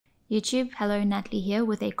YouTube, hello, Natalie here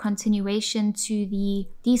with a continuation to the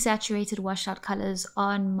desaturated washout colors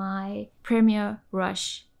on my Premiere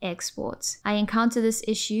Rush exports. I encounter this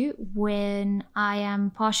issue when I am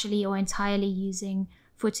partially or entirely using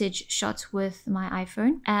footage shot with my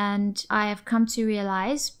iPhone, and I have come to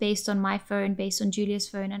realize, based on my phone, based on Julia's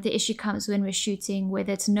phone, and the issue comes when we're shooting,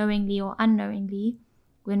 whether it's knowingly or unknowingly,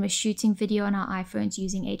 when we're shooting video on our iPhones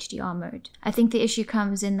using HDR mode. I think the issue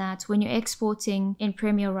comes in that when you're exporting in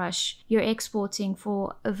Premiere Rush, you're exporting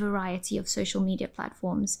for a variety of social media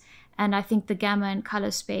platforms. And I think the gamma and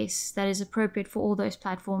color space that is appropriate for all those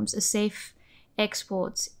platforms, a safe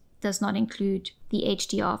export does not include the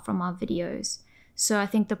HDR from our videos. So I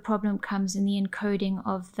think the problem comes in the encoding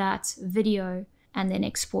of that video and then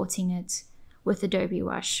exporting it with Adobe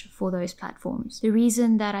Rush for those platforms. The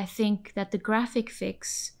reason that I think that the graphic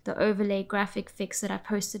fix, the overlay graphic fix that I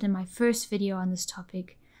posted in my first video on this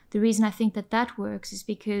topic, the reason I think that that works is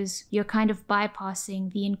because you're kind of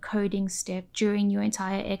bypassing the encoding step during your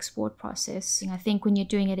entire export process. And I think when you're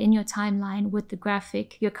doing it in your timeline with the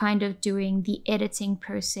graphic, you're kind of doing the editing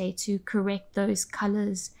per se to correct those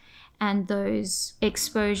colors and those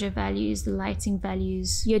exposure values, the lighting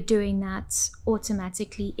values. You're doing that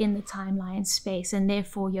automatically in the timeline space, and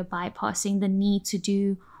therefore you're bypassing the need to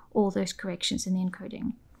do all those corrections in the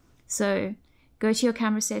encoding. So go to your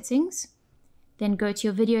camera settings, then go to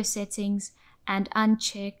your video settings and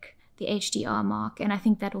uncheck the HDR mark, and I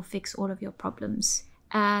think that will fix all of your problems.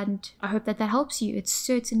 And I hope that that helps you. It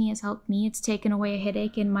certainly has helped me. It's taken away a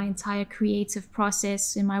headache in my entire creative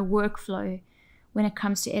process, in my workflow, when it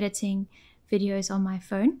comes to editing videos on my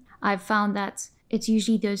phone. I've found that it's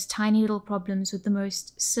usually those tiny little problems with the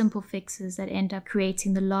most simple fixes that end up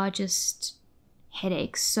creating the largest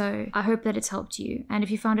headaches. So I hope that it's helped you. And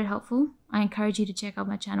if you found it helpful, I encourage you to check out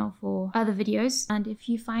my channel for other videos. And if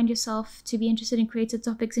you find yourself to be interested in creative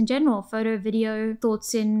topics in general, photo, video,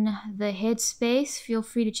 thoughts in the headspace, feel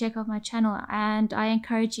free to check out my channel. And I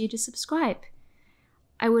encourage you to subscribe.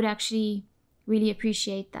 I would actually really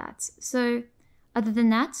appreciate that. So other than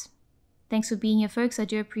that, thanks for being here, folks. I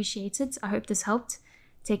do appreciate it. I hope this helped.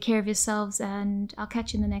 Take care of yourselves, and I'll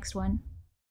catch you in the next one.